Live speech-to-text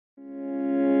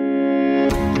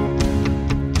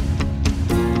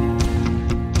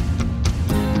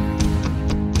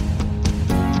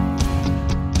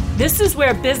is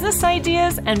where business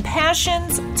ideas and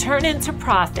passions turn into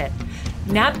profit.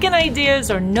 Napkin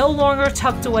ideas are no longer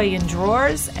tucked away in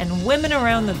drawers, and women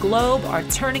around the globe are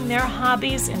turning their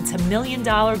hobbies into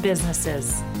million-dollar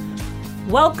businesses.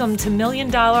 Welcome to Million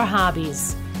Dollar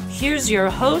Hobbies. Here's your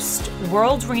host,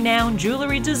 world-renowned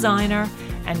jewelry designer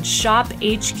and Shop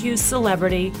HQ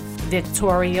celebrity,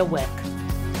 Victoria Wick.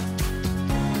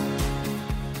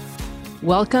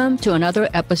 Welcome to another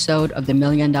episode of the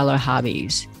Million Dollar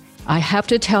Hobbies. I have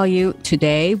to tell you,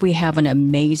 today we have an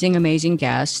amazing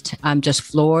guest. I'm just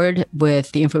floored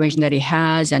with the information that he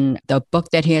has and the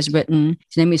book that he has written.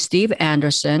 His name is Steve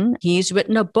Anderson. He's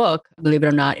written a book, believe it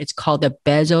or not. It's called The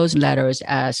Bezos Letters,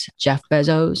 as Jeff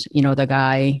Bezos, the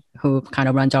guy who kind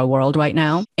of runs our world right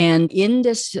now. And in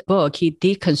this book, he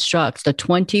deconstructs the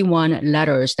 21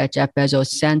 letters that Jeff Bezos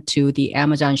sent to the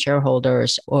Amazon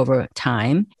shareholders over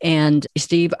time. And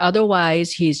Steve,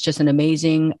 otherwise, he's just an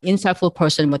amazing, insightful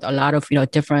person with a lot of,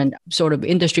 different sort of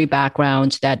industry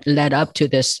backgrounds that led up to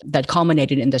this, that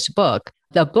culminated in this book.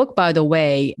 The book, by the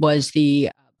way, was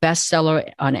the bestseller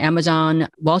on Amazon,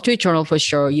 Wall Street Journal for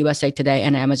sure, USA Today,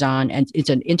 and Amazon. And it's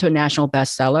an international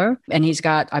bestseller. And he's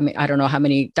got, I don't know how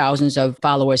many thousands of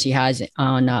followers he has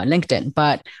on LinkedIn.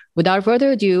 But without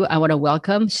further ado, I want to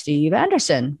welcome Steve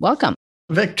Anderson. Welcome.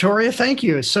 Victoria, thank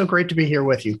you. It's so great to be here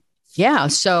with you. Yeah,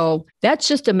 so that's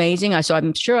just amazing. So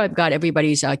I'm sure I've got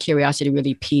everybody's curiosity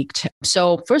really piqued.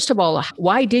 So first of all,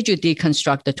 why did you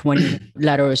deconstruct the 20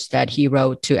 letters that he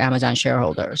wrote to Amazon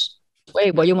shareholders?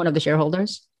 Wait, were you one of the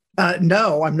shareholders?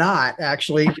 No, I'm not,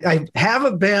 actually. I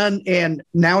haven't been, and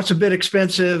now it's a bit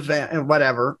expensive and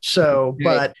whatever. So,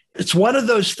 but it's one of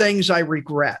those things I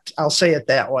regret. I'll say it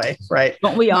that way, right?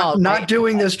 Don't we all? Not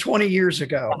doing this 20 years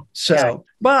ago. So,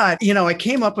 but, I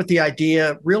came up with the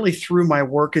idea really through my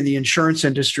work in the insurance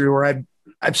industry, where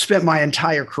I've spent my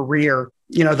entire career.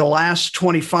 The last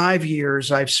 25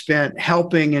 years, I've spent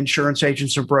helping insurance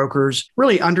agents and brokers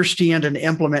really understand and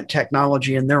implement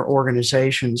technology in their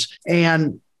organizations.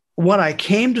 And what I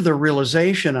came to the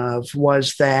realization of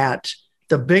was that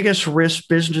the biggest risk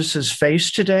businesses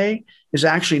face today is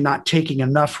actually not taking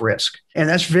enough risk. And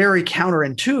that's very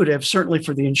counterintuitive, certainly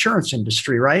for the insurance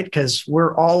industry, right? Because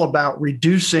we're all about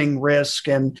reducing risk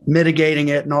and mitigating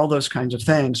it and all those kinds of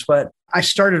things. But I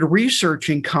started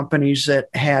researching companies that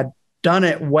had done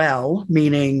it well,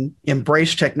 meaning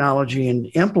embrace technology and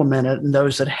implement it, and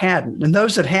those that hadn't. And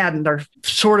those that hadn't are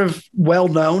sort of well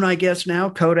known, I guess, now.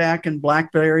 Kodak and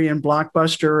BlackBerry and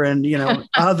Blockbuster and,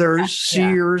 others,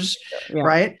 Sears,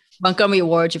 right? Montgomery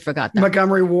Ward, you forgot that.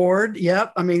 Montgomery Ward,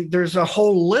 yep. I mean, there's a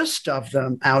whole list of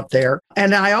them out there.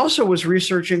 And I also was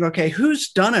researching, okay, who's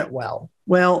done it well?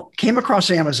 Well, came across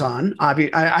Amazon.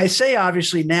 I say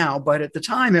obviously now, but at the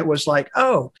time it was like,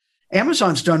 oh,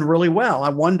 Amazon's done really well. I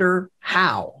wonder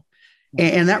how.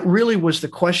 And that really was the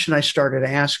question I started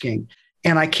asking.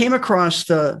 And I came across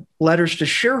the letters to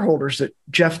shareholders that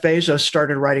Jeff Bezos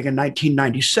started writing in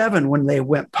 1997 when they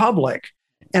went public.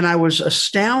 And I was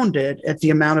astounded at the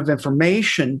amount of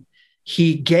information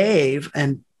he gave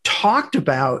and talked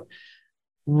about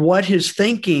what his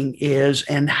thinking is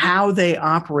and how they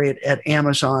operate at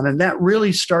Amazon. And that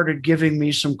really started giving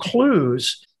me some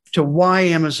clues to why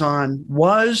Amazon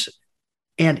was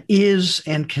and is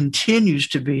and continues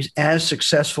to be as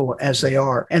successful as they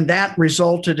are. And that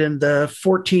resulted in the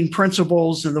 14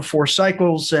 principles and the 4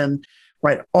 cycles and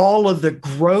all of the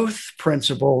growth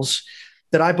principles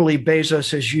that I believe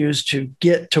Bezos has used to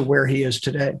get to where he is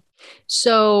today.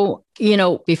 So,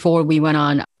 before we went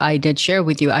on, I did share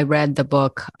with you, I read the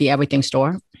book, The Everything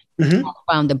Store. Mm-hmm.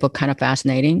 I found the book kind of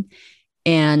fascinating.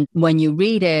 And when you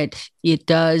read it, it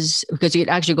does, because it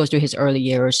actually goes through his early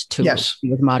years too. Yes.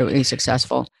 He was moderately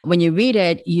successful. When you read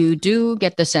it, you do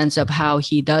get the sense of how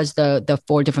he does the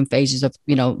 4 different phases of,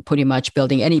 pretty much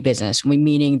building any business,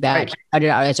 meaning that he started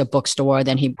out as a bookstore,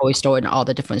 then he boy store in all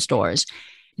the different stores.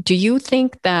 Do you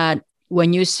think that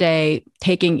when you say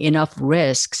taking enough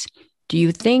risks, do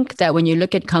you think that when you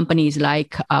look at companies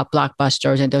like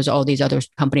Blockbusters and there's all these other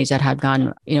companies that have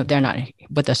gone, they're not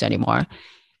with us anymore,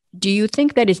 do you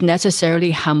think that it's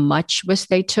necessarily how much risk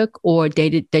they took, or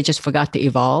they just forgot to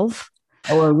evolve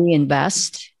or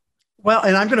reinvest? Well,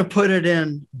 and I'm going to put it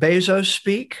in Bezos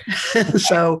speak.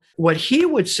 So what he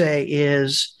would say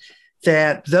is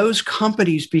that those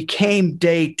companies became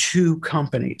day 2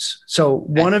 companies. So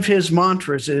one of his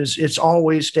mantras is, it's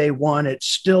always day 1. It's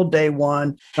still day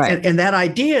 1. Right. And that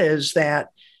idea is that,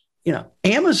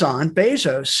 Amazon,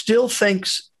 Bezos still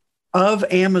thinks of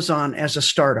Amazon as a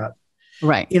startup.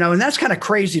 Right. And that's kind of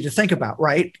crazy to think about,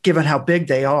 right? Given how big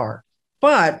they are.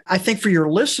 But I think for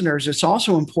your listeners, it's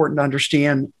also important to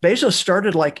understand Bezos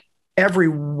started like every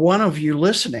one of you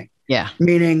listening. Yeah.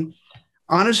 Meaning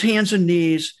on his hands and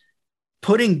knees,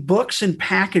 putting books in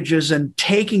packages and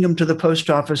taking them to the post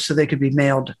office so they could be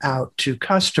mailed out to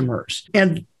customers.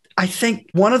 And I think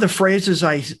one of the phrases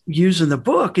I use in the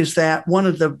book is that one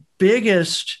of the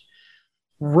biggest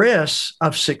risks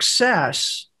of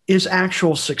success is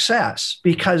actual success,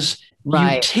 because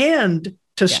you tend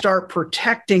to start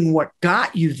protecting what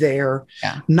got you there,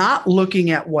 not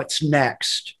looking at what's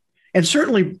next. And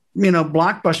certainly,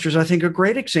 Blockbusters, I think, a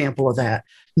great example of that.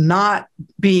 Not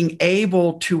being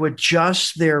able to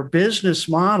adjust their business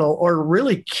model or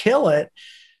really kill it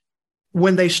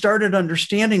when they started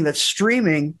understanding that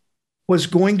streaming was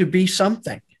going to be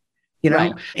something,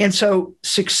 Right. And so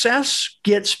success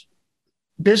gets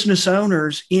business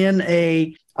owners in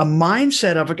a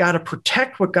mindset of, I got to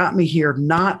protect what got me here,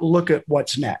 not look at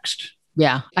what's next.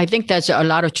 Yeah, I think there's a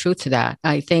lot of truth to that.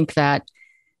 I think that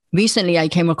recently I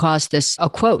came across a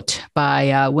quote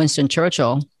by Winston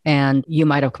Churchill, and you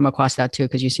might have come across that too,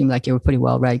 because you seem like you're a pretty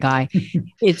well-read guy.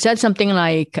 It said something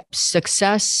like,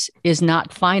 success is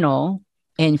not final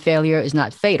and failure is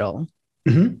not fatal.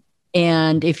 Mm-hmm.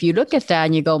 And if you look at that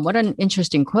and you go, what an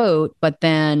interesting quote. But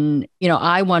then,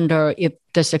 I wonder if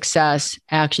the success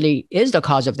actually is the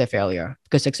cause of the failure,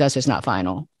 because success is not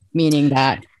final, meaning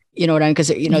that, what I mean? Because,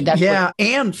 that's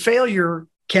and failure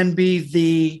can be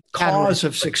the cause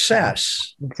of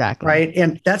success. Exactly. Right.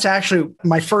 And that's actually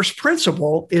my first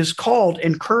principle, is called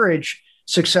encourage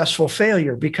successful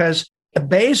failure, because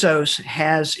Bezos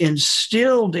has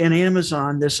instilled in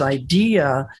Amazon this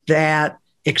idea that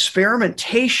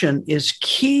experimentation is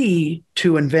key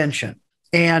to invention.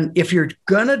 And if you're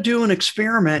going to do an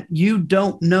experiment, you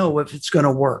don't know if it's going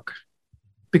to work,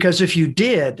 because if you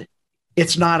did,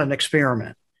 it's not an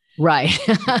experiment. Right.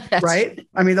 Right.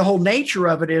 I mean, the whole nature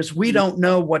of it is we don't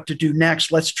know what to do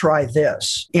next. Let's try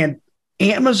this. And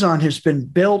Amazon has been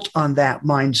built on that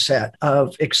mindset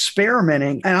of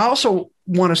experimenting. And I also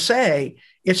want to say,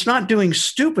 it's not doing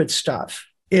stupid stuff.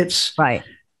 It's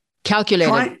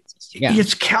calculated.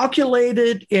 It's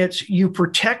calculated. You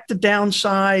protect the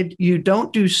downside. You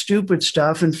don't do stupid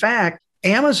stuff. In fact,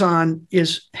 Amazon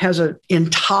has an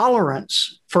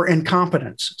intolerance for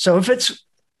incompetence. So if it's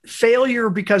failure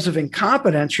because of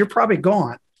incompetence, you're probably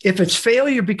gone. If it's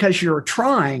failure because you're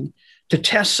trying to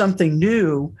test something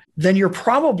new, then you're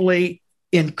probably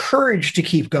encouraged to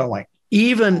keep going,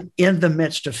 even in the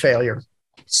midst of failure.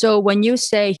 So when you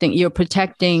say that you're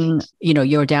protecting,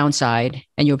 your downside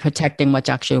and you're protecting what's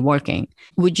actually working,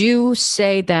 would you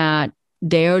say that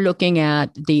they're looking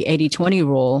at the 80-20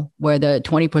 rule, where the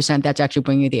 20% that's actually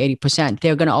bringing you the 80%,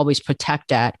 they're going to always protect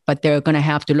that, but they're going to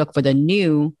have to look for the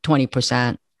new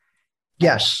 20%?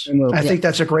 Yes. I think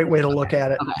that's a great way to look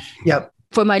at it. Okay. Yep.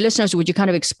 For my listeners, would you kind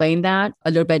of explain that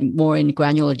a little bit more in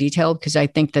granular detail? Because I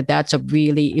think that that's a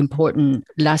really important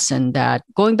lesson, that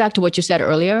going back to what you said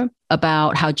earlier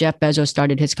about how Jeff Bezos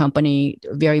started his company,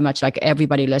 very much like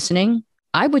everybody listening,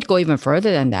 I would go even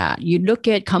further than that. You look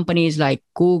at companies like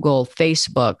Google,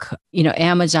 Facebook,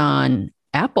 Amazon,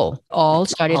 Apple, all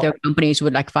started their companies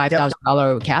with like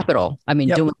 $5,000 capital. I mean,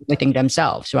 doing everything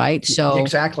themselves, right? So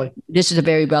exactly, this is a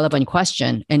very relevant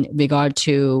question in regard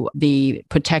to the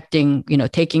protecting,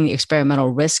 taking experimental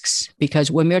risks, because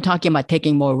when we're talking about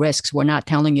taking more risks, we're not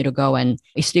telling you to go and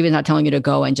Steven's not telling you to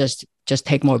go and just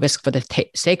take more risk for the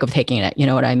sake of taking it. You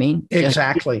know what I mean?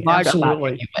 Exactly.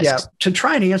 Absolutely. Yeah. To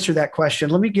try and answer that question,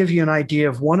 let me give you an idea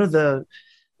of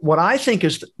what I think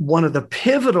is one of the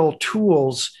pivotal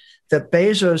tools that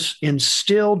Bezos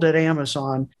instilled at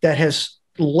Amazon that has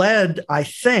led, I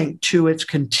think, to its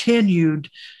continued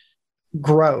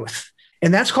growth.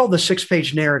 And that's called the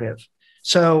 6-page narrative.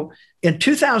 So in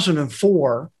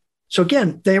 2004, so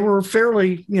again, they were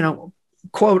fairly,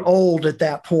 quote, old at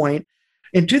that point.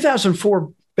 In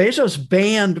 2004, Bezos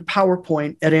banned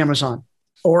PowerPoint at Amazon,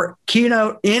 or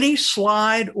Keynote. Any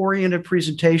slide-oriented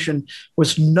presentation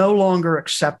was no longer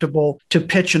acceptable to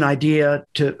pitch an idea,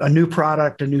 to a new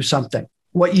product, a new something.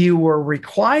 What you were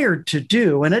required to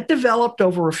do, and it developed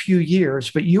over a few years,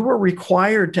 but you were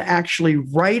required to actually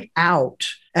write out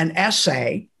an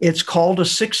essay. It's called a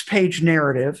 6-page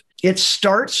narrative. It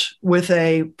starts with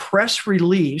a press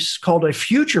release called a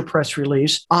future press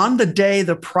release on the day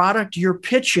the product you're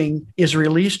pitching is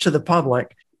released to the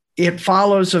public. It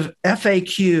follows a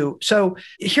FAQ. So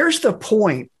here's the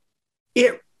point.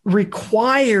 It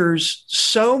requires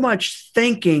so much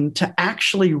thinking to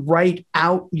actually write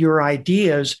out your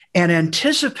ideas and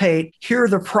anticipate, here are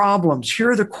the problems,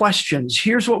 here are the questions,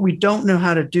 here's what we don't know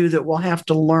how to do that we'll have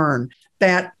to learn.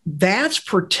 That's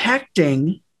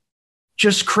protecting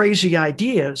just crazy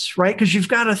ideas, right? Because you've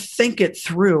got to think it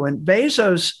through. And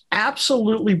Bezos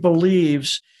absolutely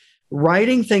believes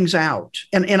writing things out.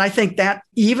 And I think that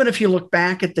even if you look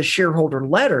back at the shareholder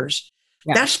letters,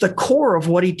 that's the core of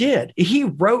what he did. He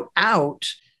wrote out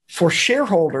for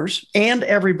shareholders and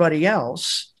everybody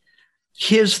else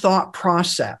his thought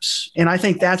process. And I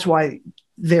think that's why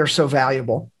they're so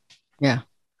valuable. Yeah,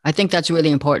 I think that's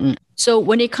really important. So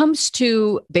when it comes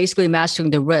to basically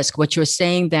mastering the risk, what you're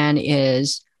saying then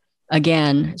is,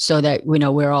 again, so that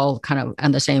we're all kind of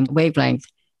on the same wavelength,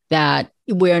 that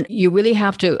where you really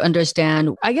have to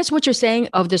understand, I guess what you're saying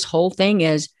of this whole thing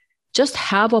is just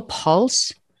have a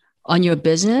pulse on your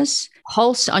business,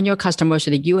 pulse on your customers,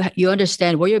 so that you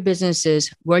understand where your business is,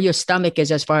 where your stomach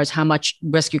is as far as how much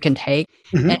risk you can take,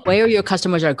 and where your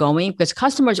customers are going. Because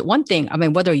customers, one thing, I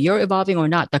mean, whether you're evolving or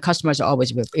not, the customers are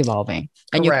always evolving,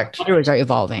 and your competitors are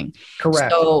evolving.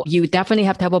 Correct. So you definitely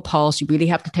have to have a pulse. You really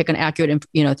have to take an accurate,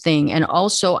 thing. And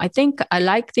also, I think I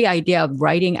like the idea of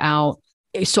writing out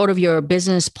sort of your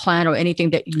business plan or anything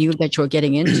that you're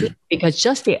getting into, because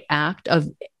just the act of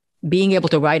being able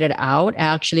to write it out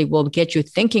actually will get you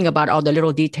thinking about all the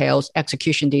little details,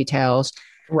 execution details.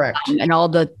 Correct. And all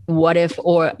the what if,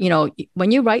 or,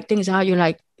 when you write things out, you're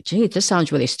like, gee, this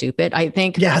sounds really stupid, I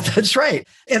think. Yeah, that's right.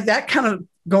 And that kind of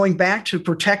going back to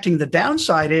protecting the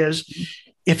downside is,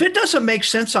 if it doesn't make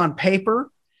sense on paper,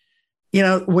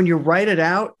 when you write it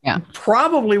out,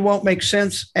 probably won't make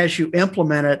sense as you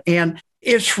implement it. And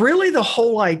it's really the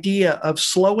whole idea of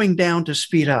slowing down to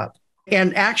speed up.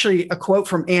 And actually, a quote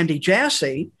from Andy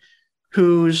Jassy,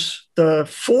 who's the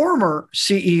former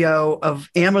CEO of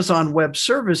Amazon Web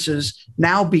Services,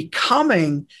 now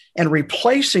becoming and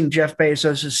replacing Jeff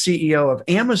Bezos as CEO of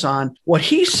Amazon. What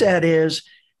he said is,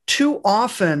 too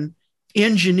often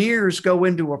engineers go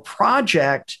into a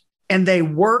project and they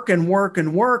work and work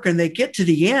and work, and they get to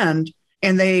the end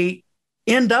and they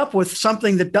end up with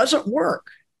something that doesn't work.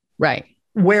 Right.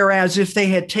 Whereas if they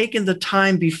had taken the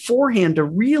time beforehand to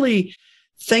really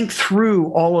think through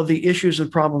all of the issues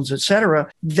and problems, et cetera,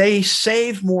 they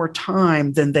save more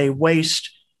time than they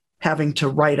waste having to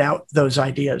write out those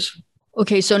ideas.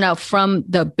 Okay. So now from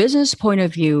the business point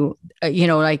of view,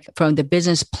 like from the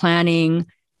business planning,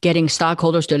 getting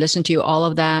stockholders to listen to you, all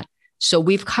of that. So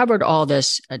we've covered all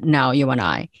this now, you and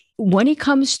I. When it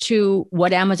comes to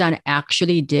what Amazon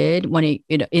actually did,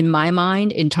 in my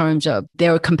mind, in terms of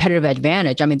their competitive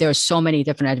advantage, I mean, there are so many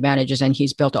different advantages, and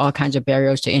he's built all kinds of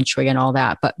barriers to entry and all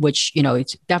that, but which,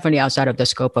 it's definitely outside of the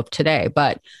scope of today.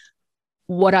 But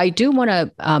what I do want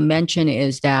to mention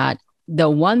is that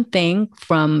the one thing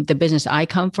from the business I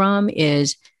come from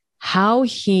is how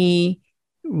he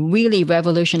really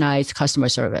revolutionized customer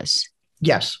service.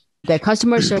 Yes. The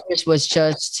customer service was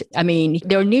just, I mean,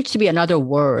 there needs to be another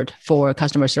word for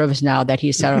customer service now that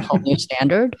he set a whole new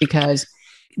standard, because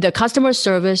the customer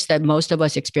service that most of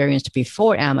us experienced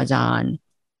before Amazon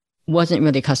wasn't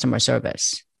really customer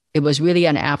service. It was really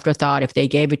an afterthought. If they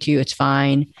gave it to you, it's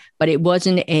fine. But it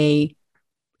wasn't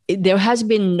there has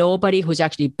been nobody who's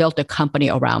actually built a company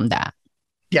around that.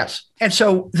 Yes. And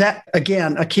so that,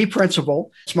 again, a key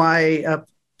principle. It's my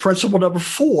principle number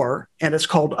 4, and it's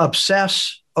called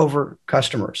obsess over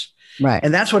customers. Right.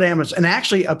 And that's what Amazon, and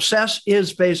actually obsess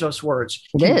is Bezos' words.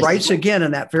 He writes again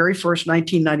in that very first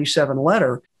 1997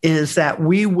 letter, is that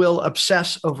we will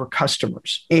obsess over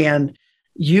customers. And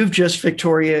you've just,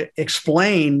 Victoria,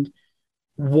 explained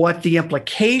what the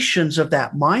implications of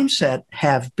that mindset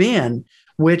have been,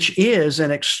 which is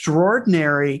an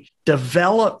extraordinary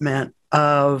development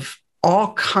of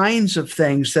all kinds of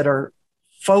things that are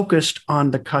focused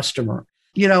on the customer.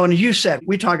 And you said,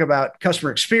 we talk about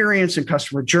customer experience and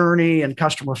customer journey and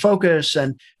customer focus,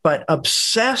 but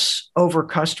obsess over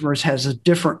customers has a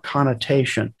different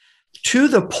connotation, to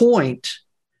the point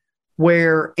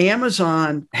where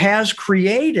Amazon has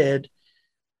created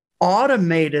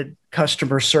automated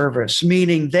customer service,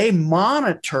 meaning they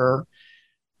monitor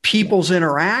people's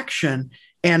interaction.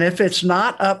 And if it's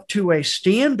not up to a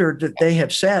standard that they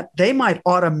have set, they might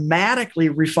automatically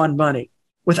refund money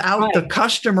without the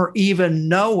customer even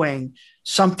knowing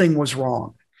something was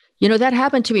wrong. That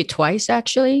happened to me twice,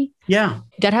 actually. Yeah.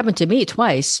 That happened to me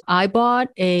twice. I bought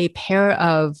a pair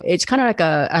of, it's kind of like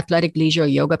a athletic leisure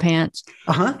yoga pants.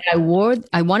 Uh-huh.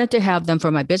 I wanted to have them for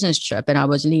my business trip, and I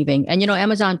was leaving. And,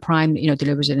 Amazon Prime,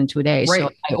 delivers it in 2 days. Right. So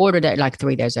I ordered it like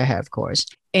 3 days ahead, of course.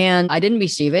 And I didn't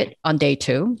receive it on day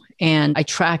 2. And I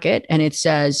track it, and it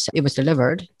says it was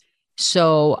delivered.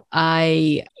 So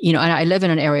and I live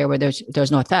in an area where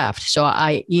there's no theft. So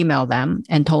I emailed them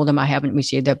and told them I haven't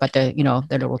received it, but the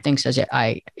little thing says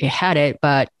I had it,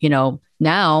 but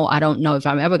now I don't know if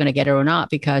I'm ever going to get it or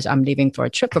not, because I'm leaving for a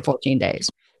trip for 14 days.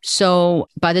 So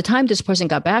by the time this person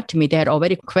got back to me, they had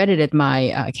already credited my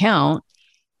account.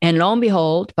 And lo and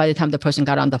behold, by the time the person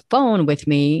got on the phone with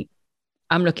me,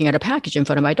 I'm looking at a package in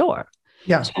front of my door.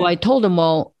 Yeah. So I told him,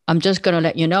 well, I'm just going to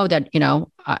let you know that,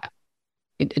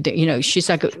 she's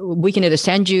like, we can either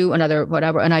send you another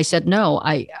whatever. And I said, no,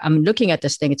 I'm looking at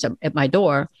this thing. It's at my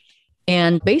door.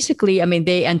 And basically, I mean,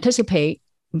 they anticipate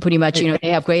pretty much, they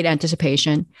have great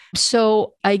anticipation.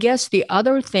 So I guess the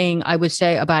other thing I would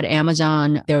say about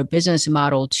Amazon, their business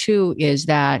model too, is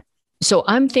that, so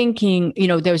I'm thinking,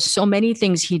 there's so many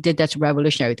things he did that's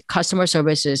revolutionary. Customer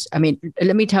services. I mean,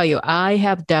 let me tell you, I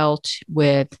have dealt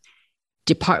with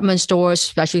department stores,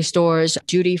 specialty stores,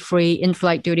 duty-free,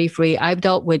 in-flight duty-free. I've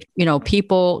dealt with,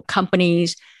 people,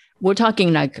 companies. We're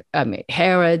talking like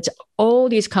Harrods, all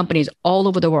these companies all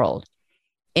over the world.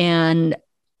 And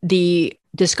the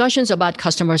discussions about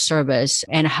customer service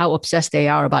and how obsessed they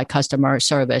are about customer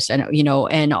service and,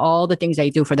 and all the things they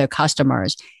do for their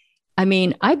customers. I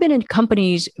mean, I've been in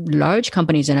companies, large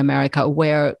companies in America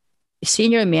where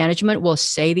senior management will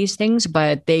say these things,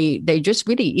 but they just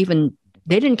really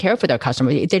they didn't care for their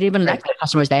customers. They didn't even like the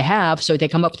customers they have. So they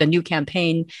come up with a new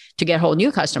campaign to get a whole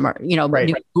new customer,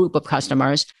 new group of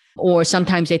customers. Or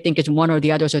sometimes they think it's one or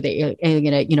the other, so they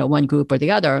alienate, one group or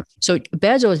the other. So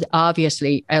Bezos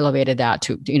obviously elevated that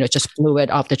to, just blew it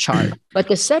off the chart. But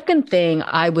the second thing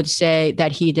I would say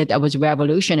that he did that was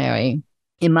revolutionary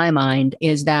in my mind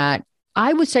is that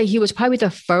I would say he was probably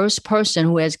the first person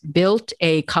who has built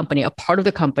a company, a part of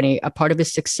the company, a part of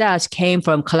his success came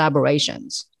from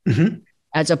collaborations. Mm-hmm.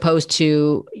 As opposed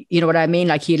to, you know what I mean?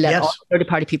 Like he let all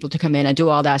third-party people to come in and do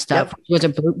all that stuff. Yep. It was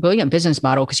a brilliant business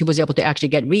model because he was able to actually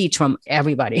get reach from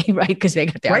everybody, right? Because they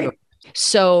got their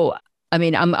So, I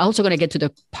mean, I'm also going to get to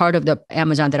the part of the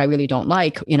Amazon that I really don't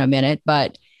like in a minute.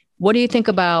 But what do you think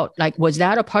about, like, was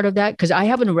that a part of that? Because I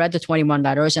haven't read the 21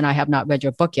 letters and I have not read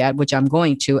your book yet, which I'm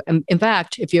going to. In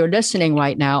fact, if you're listening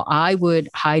right now, I would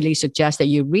highly suggest that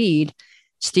you read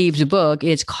Steve's book.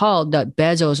 It's called The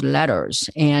Bezos Letters,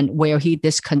 and where he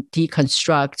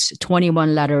deconstructs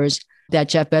 21 letters that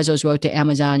Jeff Bezos wrote to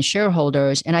Amazon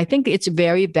shareholders. And I think it's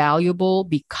very valuable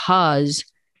because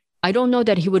I don't know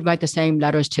that he would write the same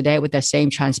letters today with the same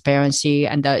transparency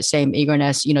and the same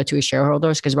eagerness, to his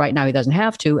shareholders, because right now he doesn't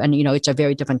have to. And, it's a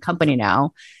very different company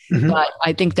now. Mm-hmm. But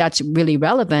I think that's really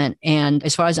relevant. And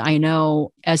as far as I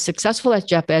know, as successful as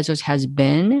Jeff Bezos has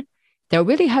been, there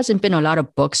really hasn't been a lot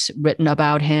of books written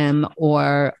about him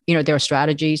or, their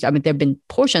strategies. I mean, there have been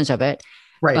portions of it.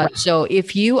 Right. But so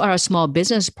if you are a small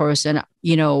business person,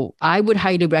 I would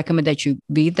highly recommend that you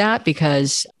read that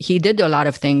because he did a lot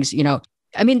of things,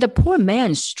 I mean, the poor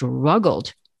man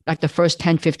struggled like the first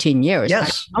 10, 15 years.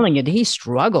 Yes. I'm telling you, he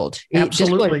struggled.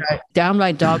 Absolutely. He just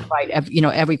downright dogfight,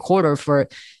 every quarter for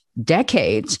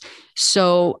decades.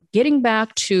 So getting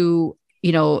back to,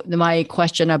 my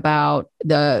question about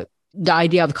the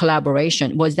idea of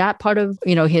collaboration, was that part of,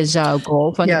 his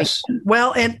goal? Yes.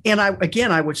 Well, and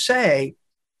I would say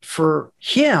for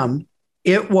him,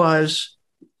 it was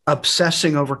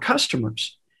obsessing over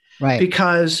customers, right?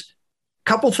 Because a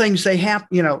couple things they have,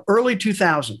 early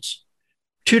 2000s,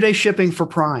 2-day shipping for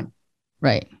Prime,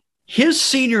 right? His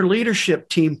senior leadership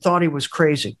team thought he was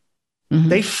crazy. Mm-hmm.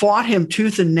 They fought him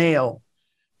tooth and nail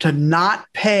to not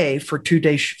pay for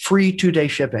free 2-day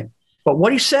shipping. But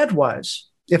what he said was,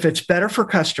 if it's better for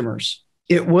customers,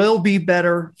 it will be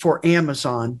better for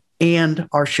Amazon and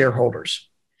our shareholders.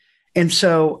 And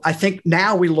so I think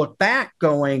now we look back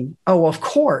going, oh, of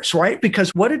course, right? Because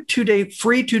what did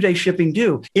free 2-day shipping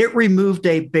do? It removed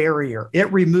a barrier.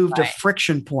 It removed a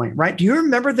friction point, right? Do you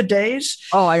remember the days?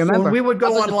 Oh, I remember. When we would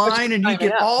go online and you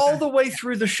get all the way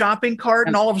through the shopping cart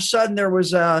and all of a sudden there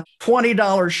was a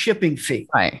 $20 shipping fee.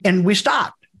 Right. And we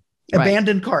stopped.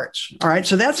 Abandoned carts. All right.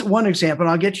 So that's one example.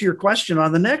 And I'll get to your question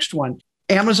on the next one.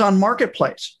 Amazon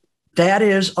Marketplace. That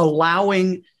is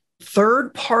allowing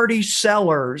third-party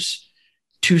sellers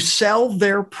to sell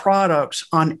their products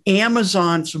on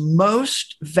Amazon's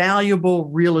most valuable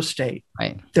real estate,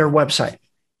 their website.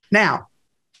 Now,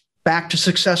 back to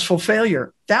successful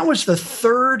failure. That was the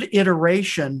third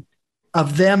iteration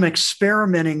of them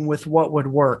experimenting with what would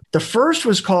work. The first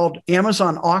was called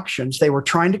Amazon Auctions. They were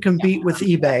trying to compete with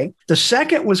eBay. The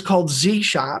second was called Z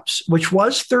Shops, which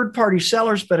was third-party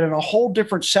sellers, but in a whole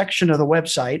different section of the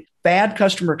website. Bad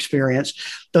customer experience.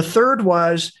 The third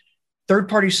was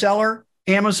third-party seller,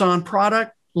 Amazon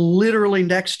product, literally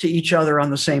next to each other on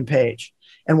the same page.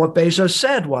 And what Bezos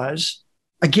said was,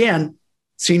 again,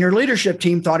 senior leadership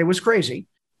team thought he was crazy.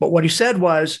 But what he said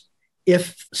was,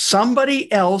 if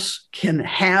somebody else can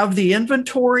have the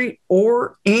inventory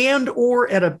or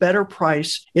at a better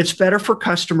price, it's better for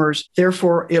customers.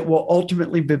 Therefore, it will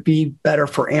ultimately be better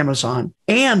for Amazon.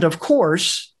 And of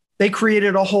course, they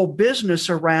created a whole business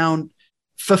around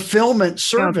fulfillment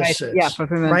services,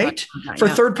 fulfillment, right? For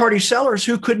third-party sellers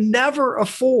who could never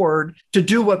afford to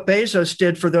do what Bezos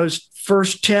did for those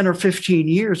first 10 or 15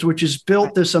 years, which is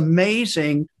built this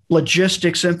amazing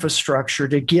logistics infrastructure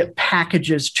to get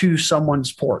packages to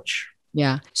someone's porch.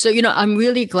 Yeah. So, I'm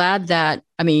really glad that,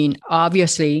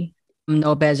 obviously, I'm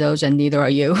no Bezos and neither are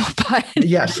you, but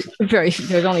yes,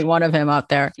 there's only one of him out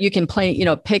there. You can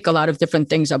pick a lot of different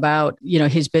things about,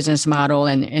 his business model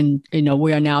and,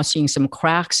 we are now seeing some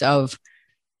cracks of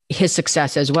his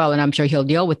success as well. And I'm sure he'll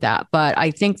deal with that. But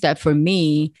I think that for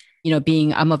me,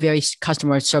 I'm a very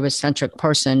customer service centric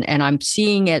person, and I'm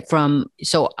seeing it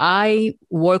so I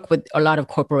work with a lot of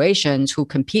corporations who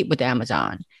compete with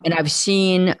Amazon, and I've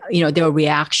seen, their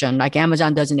reaction, like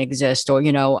Amazon doesn't exist, or,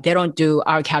 they don't do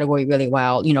our category really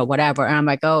well, whatever. And I'm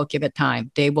like, oh, give it time.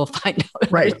 They will find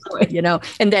out, right.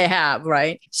 And they have,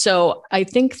 right. So I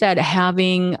think that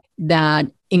having that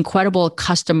incredible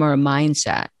customer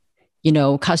mindset,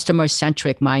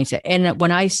 customer-centric mindset. And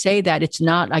when I say that, it's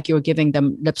not like you're giving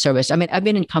them lip service. I've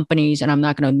been in companies, and I'm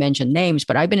not going to mention names,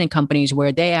 but I've been in companies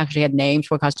where they actually had names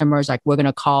for customers. Like, we're going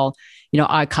to call,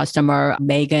 our customer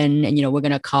Megan, and, we're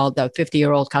going to call the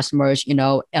 50-year-old customers,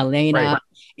 Elena, right,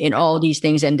 and all these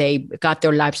things. And they got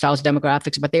their lifestyles,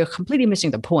 demographics, but they're completely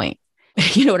missing the point.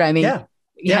 You know what I mean? Yeah.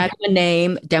 You had a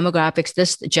name, demographics,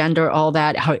 this gender, all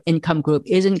that, her income group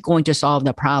isn't going to solve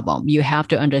the problem. You have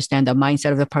to understand the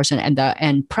mindset of the person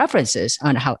and preferences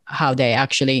on how they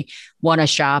actually want to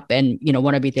shop and,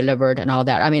 want to be delivered and all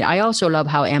that. I also love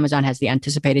how Amazon has the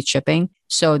anticipated shipping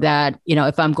so that,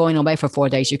 if I'm going away for 4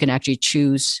 days, you can actually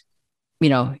choose,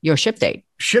 your ship date.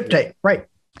 Ship date, right.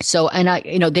 So,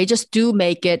 and they just do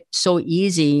make it so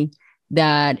easy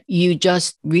that you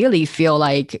just really feel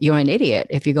like you're an idiot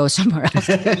if you go somewhere else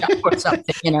or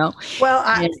something,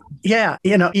 Well,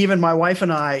 even my wife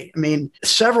and I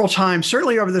several times,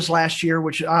 certainly over this last year,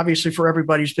 which obviously for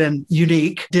everybody's been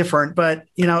unique, different, but,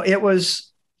 it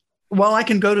was, well, I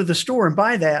can go to the store and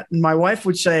buy that. And my wife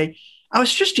would say, oh,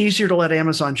 it's just easier to let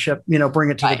Amazon ship,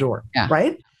 bring it to the door,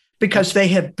 right? Because they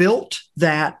have built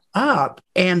that up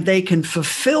and they can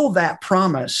fulfill that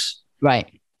promise. Right.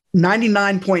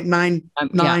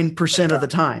 99.99% of the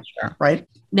time, right?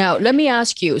 Now, let me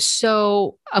ask you.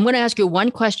 So I'm going to ask you one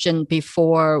question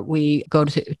before we go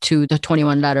to the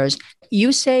 21 letters.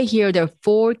 You say here there are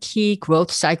 4 key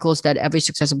growth cycles that every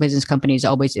successful business company is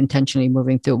always intentionally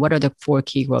moving through. What are the 4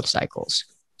 key growth cycles?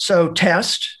 So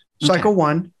test, cycle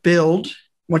 1, build.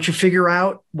 Once you figure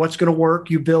out what's going to work,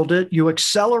 you build it. You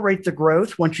accelerate the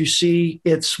growth once you see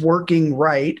it's working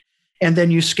right, and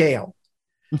then you scale.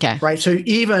 Okay. Right. So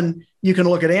even you can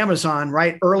look at Amazon,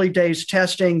 right? Early days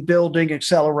testing, building,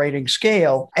 accelerating,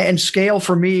 scale. And scale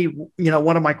for me,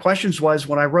 one of my questions was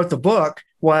when I wrote the book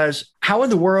was how in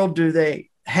the world do they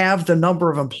have the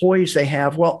number of employees they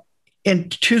have? Well, in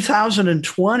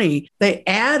 2020, they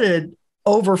added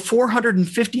over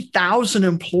 450,000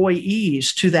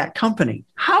 employees to that company.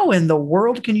 How in the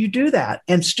world can you do that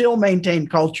and still maintain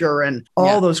culture and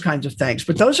all those kinds of things?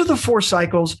 But those are the 4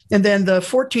 cycles. And then the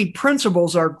 14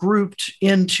 principles are grouped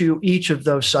into each of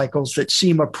those cycles that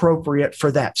seem appropriate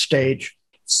for that stage.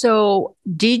 So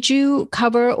did you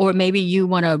cover, or maybe you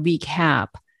want to recap,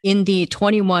 in the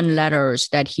 21 letters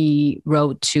that he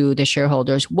wrote to the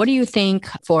shareholders, what do you think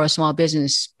for a small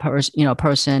business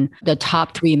person, the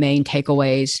top 3 main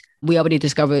takeaways? We already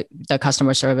discovered the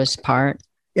customer service part.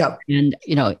 Yeah. And,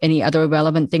 any other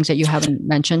relevant things that you haven't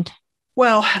mentioned?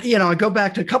 Well, I go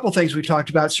back to a couple of things we talked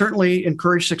about. Certainly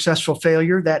encourage successful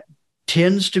failure. That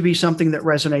tends to be something that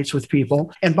resonates with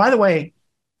people. And by the way,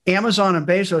 Amazon and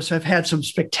Bezos have had some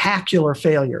spectacular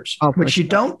failures, which you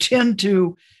don't tend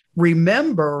to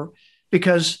remember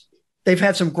because they've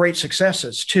had some great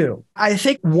successes too. I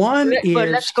think one is... But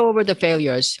let's go over the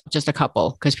failures, just a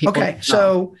couple, because people... Okay,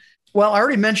 so, well, I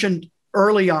already mentioned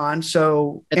early on,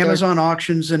 so Amazon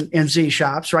auctions and Z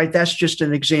shops, right? That's just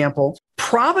an example.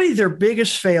 Probably their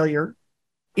biggest failure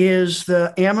is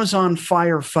the Amazon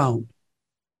Fire phone.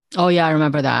 Oh, yeah, I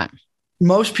remember that.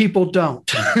 Most people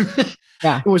don't.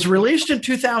 Yeah. It was released in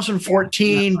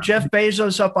 2014. Jeff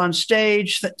Bezos up on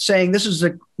stage saying this is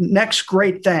the next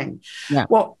great thing. Yeah.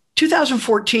 Well,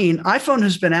 2014, iPhone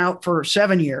has been out for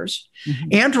 7 years. Mm-hmm.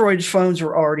 Android phones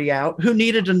were already out. Who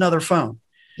needed another phone?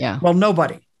 Yeah. Well,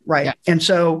 nobody. Right. Yeah. And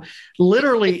so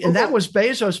literally, and that was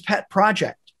Bezos' pet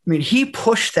project. He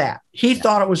pushed that. He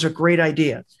thought it was a great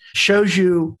idea. Shows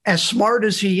you, as smart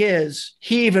as he is,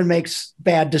 he even makes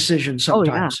bad decisions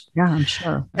sometimes. Oh, yeah, I'm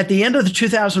sure. At the end of the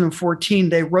 2014,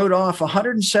 they wrote off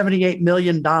 $178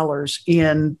 million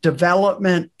in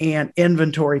development and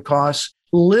inventory costs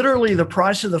literally the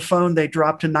price of the phone, they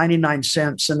dropped to 99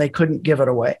 cents and they couldn't give it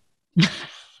away.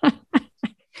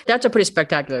 That's a pretty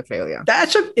spectacular failure.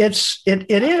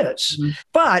 It is. Mm-hmm.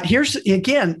 But here's,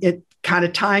 again, it kind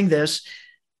of tying this.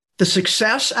 The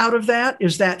success out of that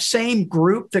is that same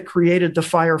group that created the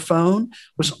Fire phone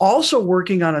was also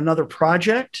working on another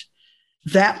project.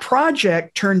 That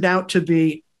project turned out to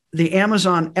be the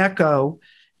Amazon Echo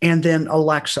and then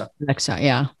Alexa. Alexa,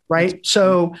 yeah. Right?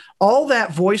 So all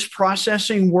that voice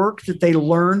processing work that they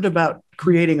learned about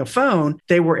creating a phone,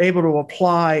 they were able to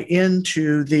apply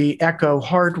into the Echo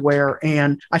hardware.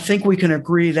 And I think we can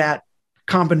agree that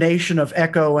combination of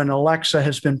Echo and Alexa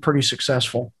has been pretty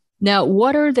successful. Now,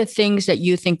 what are the things that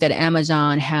you think that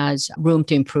Amazon has room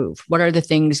to improve? What are the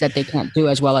things that they can't do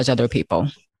as well as other people?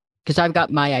 Because I've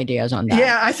got my ideas on that.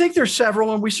 Yeah, I think there's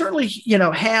several, and we certainly,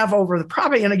 have over the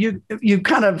probably, and you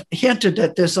kind of hinted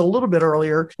at this a little bit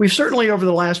earlier. We've certainly over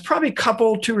the last probably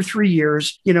couple, 2 or 3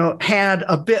 years, had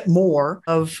a bit more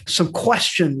of some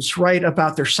questions, right,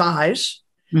 about their size.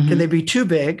 Mm-hmm. Can they be too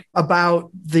big?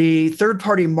 About the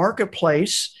third-party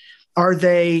marketplace, are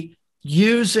they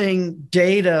using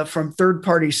data from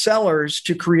third-party sellers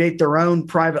to create their own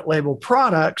private label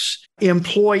products,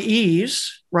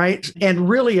 employees, right? And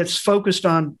really it's focused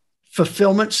on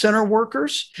fulfillment center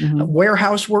workers, mm-hmm.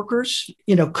 warehouse workers.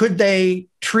 Could they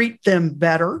treat them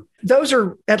better? Those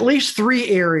are at least 3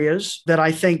 areas that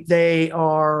I think they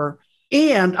are,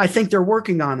 and I think they're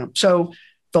working on them. So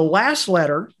the last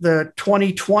letter, the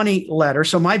 2020 letter,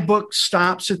 so my book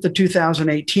stops at the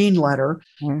 2018 letter.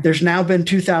 Mm-hmm. There's now been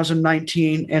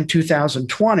 2019 and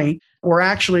 2020. We're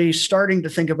actually starting to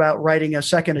think about writing a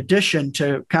second edition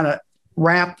to kind of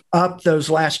wrap up those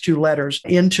last 2 letters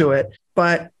into it.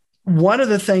 But one of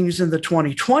the things in the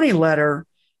 2020 letter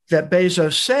that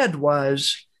Bezos said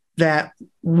was that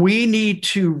we need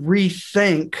to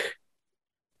rethink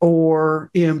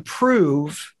or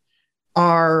improve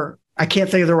our, I can't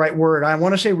think of the right word, I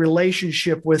want to say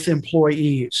relationship with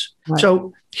employees. Right.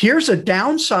 So here's a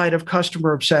downside of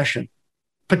customer obsession,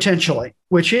 potentially,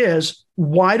 which is,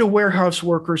 why do warehouse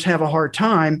workers have a hard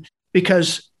time?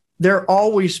 Because they're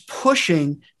always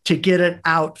pushing to get it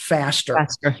out faster.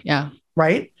 Faster, yeah.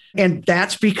 Right? And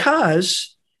that's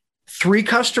because 3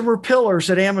 customer pillars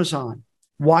at Amazon: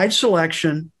 wide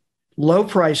selection, low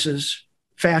prices,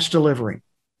 fast delivery.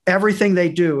 Everything they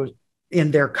do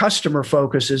in their customer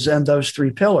focus is in those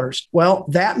 3 pillars. Well,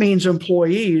 that means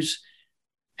employees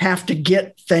have to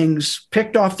get things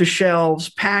picked off the shelves,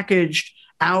 packaged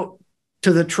out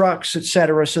to the trucks, et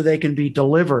cetera, so they can be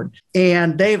delivered.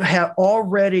 And they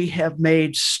already have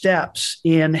made steps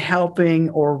in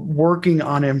helping or working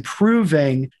on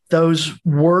improving those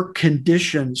work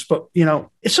conditions. But,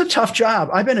 it's a tough job.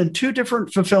 I've been in 2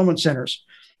 different fulfillment centers.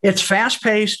 It's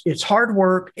fast-paced, it's hard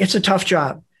work, it's a tough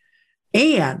job.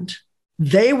 And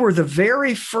they were the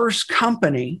very first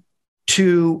company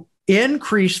to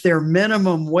increase their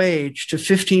minimum wage to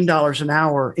 $15 an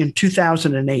hour in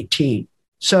 2018.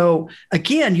 So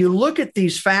again, you look at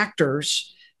these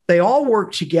factors, they all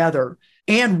work together.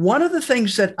 And one of the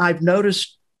things that I've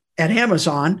noticed at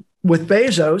Amazon with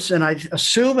Bezos, and I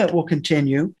assume it will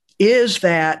continue, is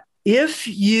that if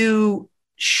you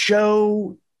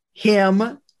show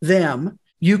them,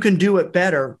 you can do it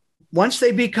better. Once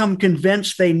they become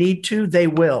convinced they need to, they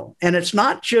will. And it's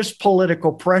not just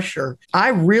political pressure. I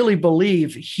really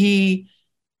believe he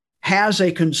has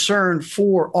a concern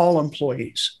for all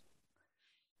employees.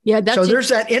 Yeah, so there's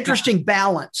that interesting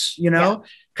balance,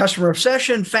 customer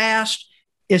obsession, fast.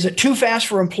 Is it too fast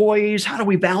for employees? How do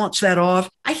we balance that off?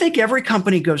 I think every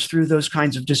company goes through those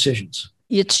kinds of decisions.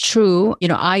 It's true.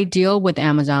 I deal with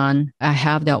Amazon. I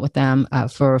have dealt with them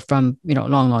from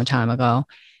long time ago.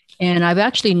 And I've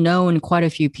actually known quite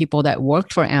a few people that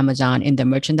worked for Amazon in the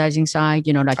merchandising side,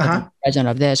 like the president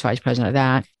of this, vice president of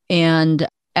that. And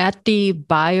at the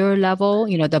buyer level,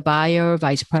 the buyer,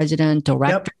 vice president,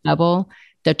 director level,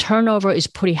 the turnover is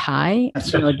pretty high.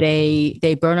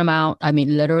 They burn them out. I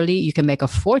mean, literally, you can make a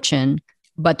fortune,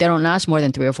 but they don't last more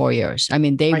than 3 or 4 years. I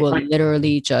mean, they will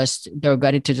literally they're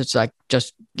ready to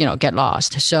just get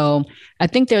lost. So I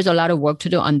think there's a lot of work to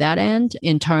do on that end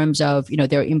in terms of,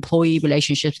 their employee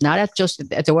relationships, not just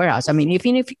at the warehouse. I mean,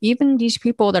 even these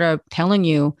people that are telling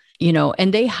you,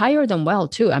 and they hire them well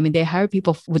too. I mean, they hire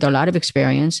people with a lot of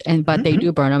experience, but they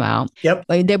do burn them out. Yep.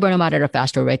 They burn them out at a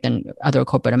faster rate than other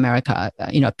corporate America,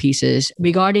 pieces.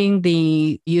 Regarding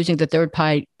using the third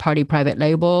party private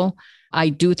label, I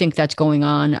do think that's going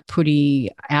on pretty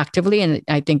actively. And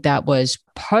I think that was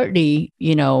partly,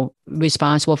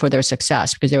 responsible for their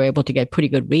success because they were able to get pretty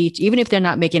good reach. Even if they're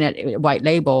not making it white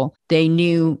label, they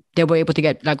knew they were able to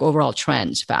get like overall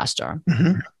trends faster.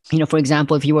 Mm-hmm. For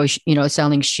example, if you were,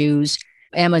 selling shoes,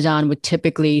 Amazon would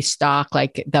typically stock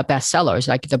like the best sellers,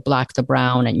 like the black, the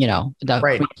brown, and, the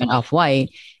cream and off-white.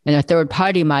 And a third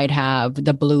party might have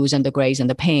the blues and the grays and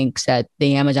the pinks that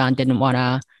the Amazon didn't want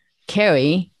to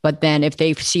carry. But then if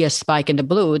they see a spike in the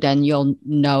blue, then you'll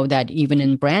know that even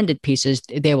in branded pieces,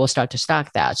 they will start to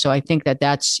stock that. So I think that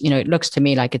that's, it looks to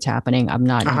me like it's happening. I'm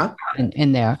not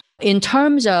in there. In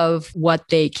terms of what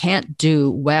they can't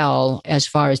do well as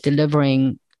far as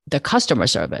delivering the customer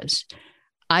service,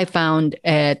 I found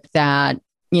it that,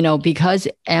 because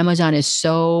Amazon is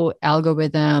so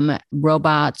algorithm,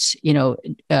 robots,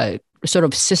 sort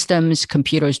of systems,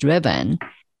 computers driven,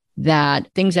 that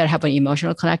things that have an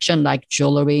emotional connection, like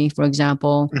jewelry, for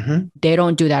example, they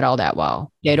don't do that all that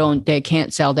well. They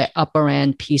can't sell the upper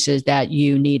end pieces that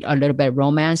you need a little bit of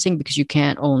romancing because you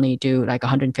can't only do like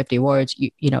 150 words.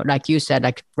 Like you said,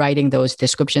 like writing those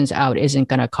descriptions out isn't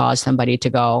going to cause somebody to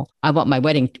go, I want my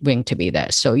wedding ring to be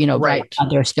this. So, right.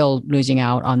 They're still losing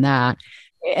out on that.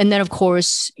 And then, of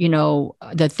course,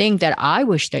 the thing that I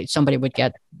wish that somebody would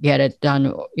get it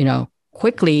done,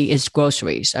 quickly is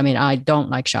groceries. I mean, I don't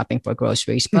like shopping for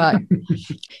groceries, but,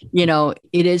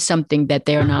 it is something that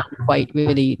they're not quite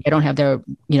really, they don't have their,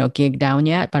 gig down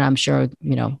yet, but I'm sure,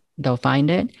 they'll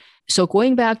find it. So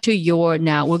going back to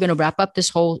now we're going to wrap up this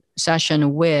whole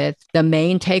session with the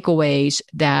main takeaways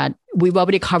that we've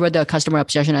already covered: the customer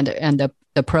obsession and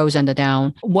the pros and the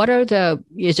down.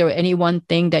 Is there any one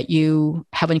thing that you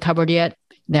haven't covered yet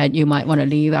that you might want to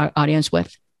leave our audience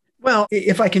with? Well,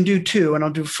 if I can do two, and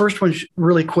I'll do the first one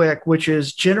really quick, which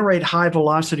is generate high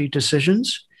velocity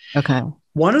decisions. Okay.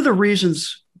 One of the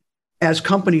reasons as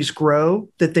companies grow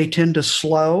that they tend to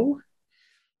slow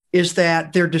is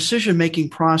that their decision-making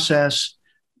process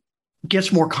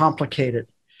gets more complicated.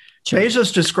 Sure.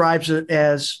 Bezos describes it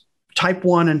as type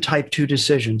 1 and type 2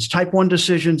 decisions. Type 1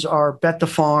 decisions are bet the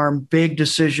farm, big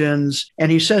decisions,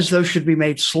 and he says those should be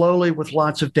made slowly with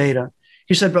lots of data.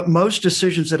 He said, but most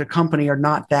decisions at a company are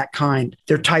not that kind.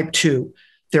 They're type 2.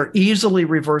 They're easily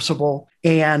reversible.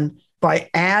 And by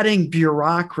adding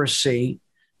bureaucracy,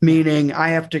 meaning I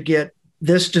have to get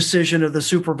this decision of the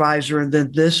supervisor and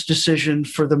then this decision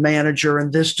for the manager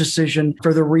and this decision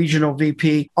for the regional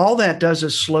VP, all that does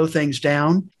is slow things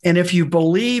down. And if you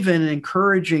believe in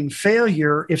encouraging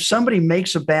failure, if somebody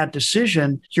makes a bad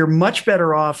decision, you're much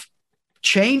better off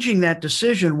changing that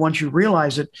decision once you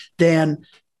realize it than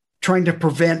trying to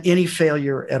prevent any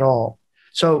failure at all.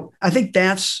 So I think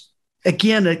that's,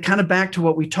 again, kind of back to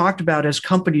what we talked about as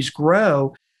companies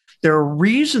grow. There are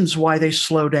reasons why they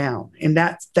slow down. And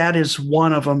that is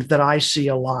one of them that I see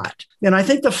a lot. And I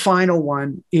think the final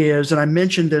one is, and I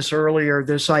mentioned this earlier,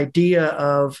 this idea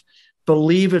of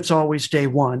believe it's always day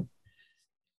one.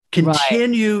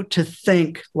 Continue to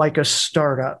think like a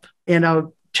startup. And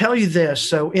I'll tell you this.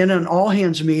 So in an all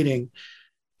hands meeting,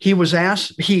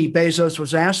 Bezos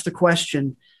was asked the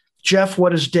question, Jeff,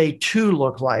 what does day 2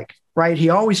 look like? Right? He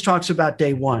always talks about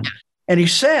day 1. And he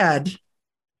said,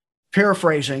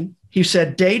 paraphrasing, he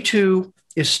said, day 2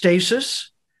 is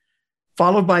stasis,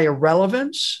 followed by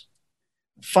irrelevance,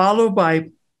 followed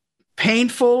by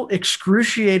painful,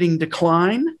 excruciating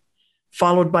decline,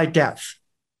 followed by death.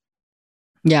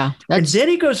 Yeah. And then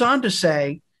he goes on to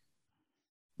say,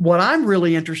 what I'm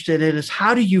really interested in is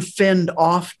how do you fend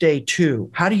off day 2?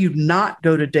 How do you not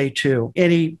go to day 2?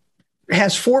 And he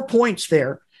has 4 points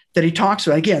there that he talks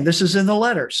about. Again, this is in the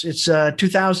letters. It's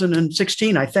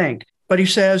 2016, I think. But he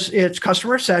says it's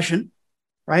customer obsession,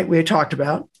 right? We had talked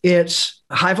about. It's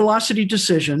high velocity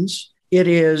decisions. It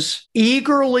is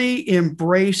eagerly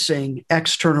embracing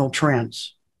external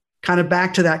trends. Kind of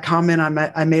back to that comment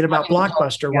I made about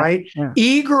Blockbuster, right? Yeah.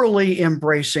 Eagerly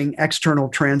embracing external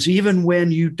trends, even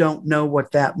when you don't know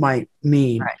what that might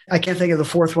mean. Right. I can't think of the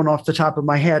fourth one off the top of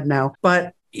my head now,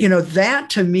 but that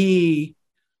to me,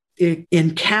 it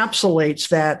encapsulates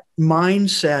that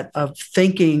mindset of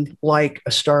thinking like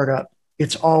a startup.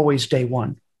 It's always day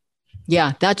one.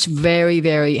 Yeah, that's very,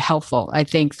 very helpful. I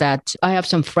think that I have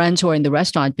some friends who are in the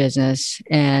restaurant business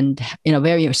and,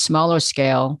 very smaller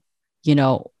scale,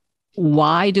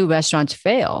 why do restaurants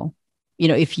fail?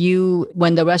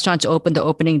 When the restaurants open the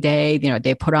opening day,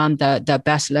 they put on the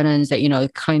best linens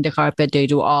that, clean the carpet, they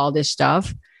do all this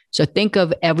stuff. So think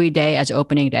of every day as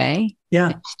opening day.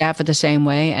 Yeah. Staff it the same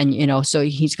way. And, so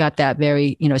he's got that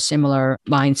very, similar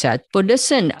mindset. But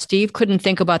listen, Steve couldn't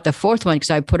think about the fourth one because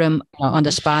I put him on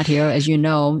the spot here. As you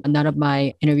know, none of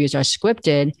my interviews are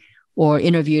scripted. or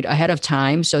interviewed ahead of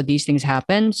time. So these things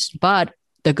happen. But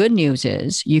the good news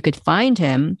is you could find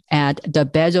him at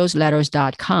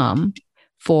thebezosletters.com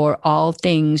for all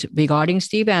things regarding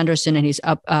Steve Anderson and his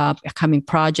upcoming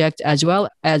project, as well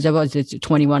as the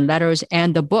 21 letters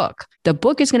and the book. The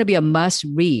book is going to be a must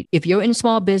read. If you're in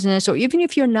small business, or even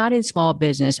if you're not in small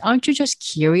business, aren't you just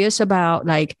curious about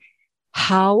like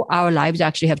how our lives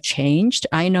actually have changed?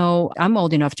 I know I'm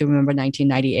old enough to remember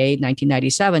 1998,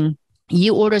 1997.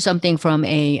 You order something from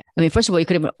first of all, you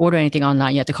couldn't even order anything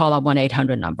online. You had to call a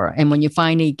 1-800 number. And when you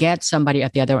finally get somebody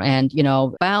at the other end,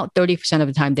 about 30% of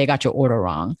the time they got your order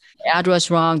wrong, the address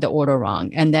wrong, the order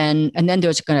wrong. And then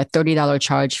there's a $30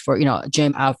 charge for, a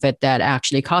gym outfit that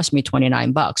actually cost me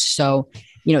 $29. So,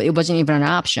 it wasn't even an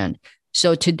option.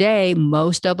 So today,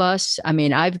 most of us,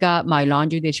 I've got my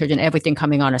laundry detergent, everything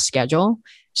coming on a schedule.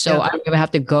 So I don't even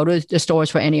have to go to the stores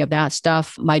for any of that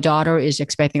stuff. My daughter is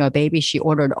expecting a baby. She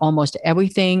ordered almost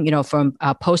everything, from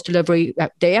post delivery.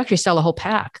 They actually sell a whole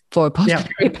pack for a post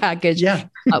delivery package.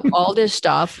 All this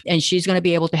stuff. And she's going to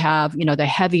be able to have, the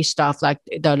heavy stuff like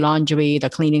the laundry, the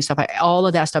cleaning stuff, all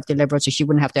of that stuff delivered. So she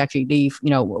wouldn't have to actually leave,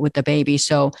 with the baby.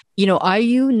 So, are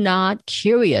you not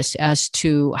curious as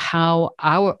to how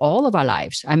all of our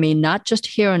lives, not just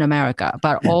here in America,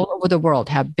 but all over the world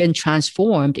have been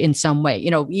transformed in some way?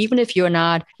 Even if you're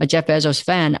not a Jeff Bezos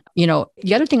fan,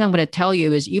 the other thing I'm going to tell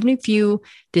you is even if you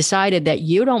decided that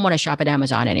you don't want to shop at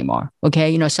Amazon anymore,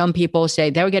 okay? Some people say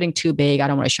they're getting too big. I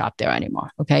don't want to shop there anymore,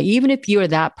 okay? Even if you're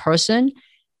that person,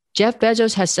 Jeff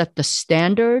Bezos has set the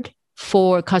standard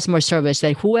for customer service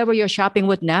that whoever you're shopping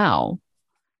with now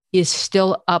is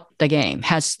still up the game.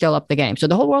 So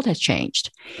the whole world has changed.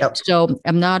 Yep. So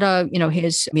I'm not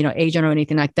his, agent or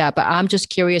anything like that, but I'm just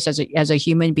curious as a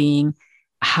human being,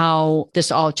 how this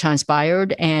all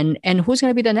transpired and who's going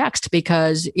to be the next,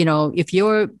 because, if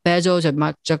you're Bezos or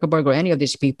Mark Zuckerberg or any of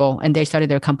these people, and they started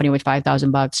their company with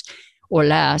 $5,000 or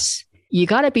less, you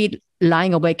got to be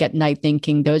lying awake at night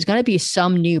thinking there's going to be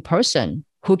some new person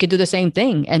who can do the same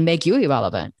thing and make you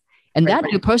irrelevant. And that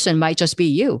new person might just be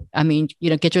you.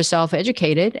 Get yourself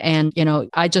educated. And,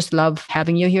 I just love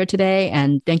having you here today.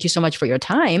 And thank you so much for your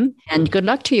time, and good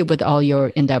luck to you with all your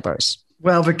endeavors.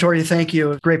 Well, Victoria, thank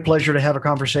you. Great pleasure to have a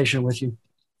conversation with you.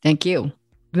 Thank you.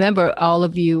 Remember, all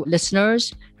of you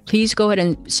listeners, please go ahead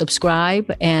and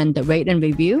subscribe and rate and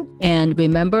review. And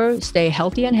remember, stay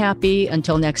healthy and happy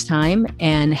until next time.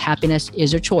 And happiness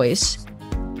is a choice.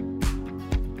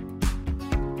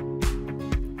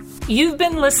 You've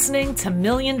been listening to $1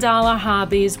 Million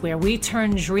Hobbies, where we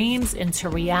turn dreams into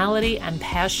reality and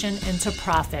passion into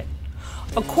profit.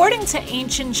 According to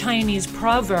ancient Chinese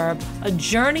proverb, a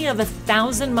journey of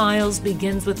 1,000 miles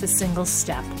begins with a single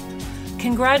step.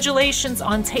 Congratulations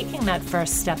on taking that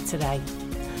first step today.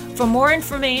 For more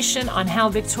information on how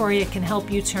Victoria can help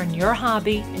you turn your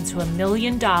hobby into $1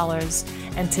 million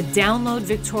and to download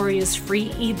Victoria's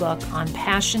free ebook on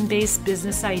passion-based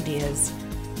business ideas,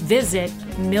 visit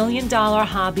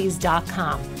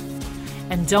 $1,000,000hobbies.com.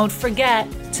 And don't forget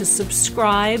to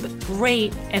subscribe,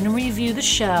 rate, and review the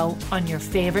show on your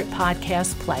favorite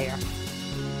podcast player.